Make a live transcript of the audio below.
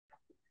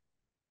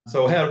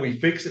So how do we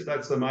fix it?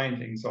 That's the main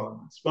thing. So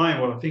I'll explain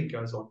what I think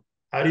goes on.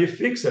 How do you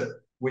fix it?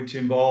 Which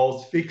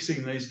involves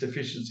fixing these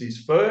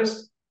deficiencies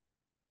first,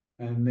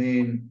 and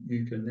then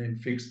you can then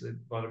fix the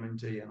vitamin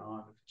D and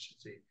iron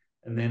deficiency,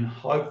 and then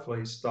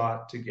hopefully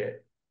start to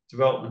get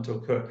development to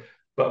occur.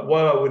 But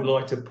what I would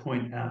like to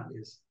point out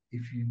is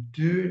if you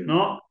do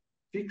not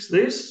fix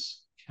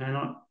this, you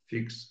cannot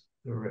fix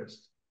the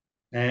rest.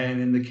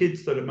 And in the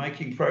kids that are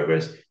making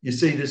progress, you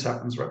see this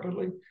happens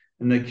rapidly.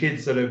 And the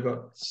kids that have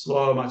got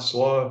slower, much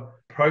slower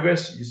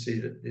progress, you see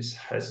that this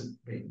hasn't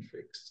been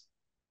fixed.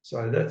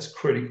 So that's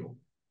critical.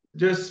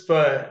 Just for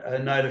a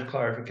note of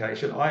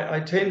clarification, I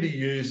tend to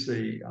use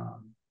the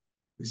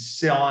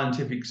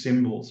scientific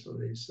symbols for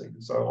these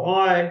things. So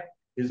I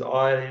is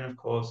iodine, of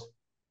course.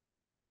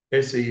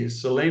 Se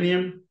is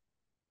selenium,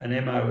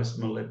 and Mo is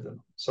molybdenum.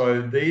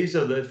 So these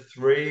are the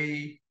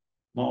three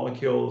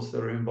molecules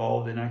that are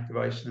involved in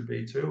activation of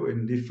B2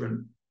 in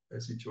different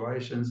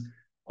situations.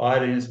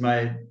 Iodine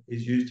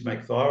is used to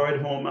make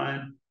thyroid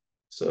hormone.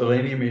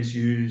 Selenium is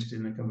used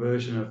in the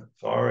conversion of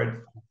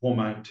thyroid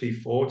hormone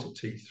T4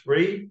 to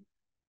T3.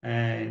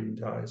 And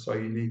so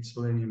you need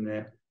selenium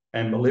there.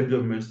 And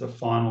molybdenum is the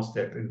final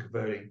step in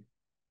converting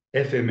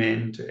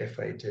FMN to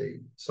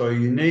FAD. So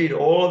you need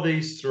all of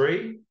these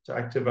three to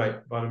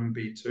activate vitamin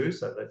B2.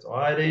 So that's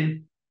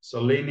iodine,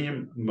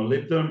 selenium, and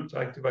molybdenum to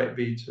activate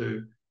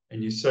B2.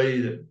 And you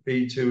see that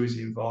B2 is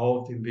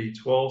involved in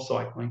B12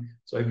 cycling.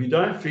 So if you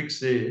don't fix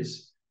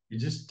this, you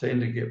just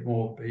tend to get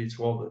more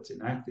B12 that's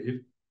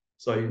inactive.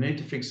 So you need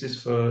to fix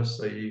this first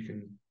so you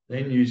can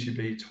then use your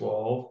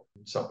B12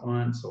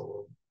 supplements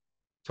or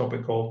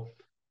topical.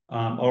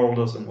 Oral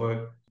doesn't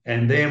work.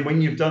 And then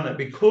when you've done that,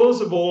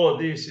 because of all of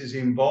this is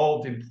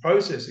involved in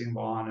processing of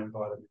iron and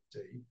vitamin D,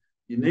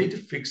 you need to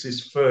fix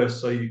this first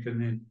so you can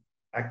then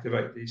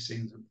activate these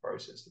things and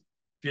process them.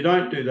 If you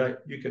don't do that,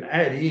 you can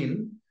add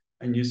in,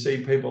 and you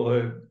see people who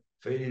are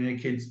feeding their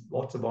kids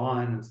lots of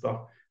iron and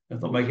stuff.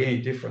 It's not making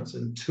any difference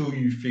until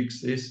you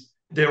fix this.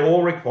 They're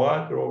all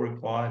required,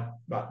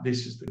 but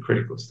this is the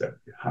critical step.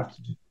 You have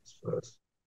to do this.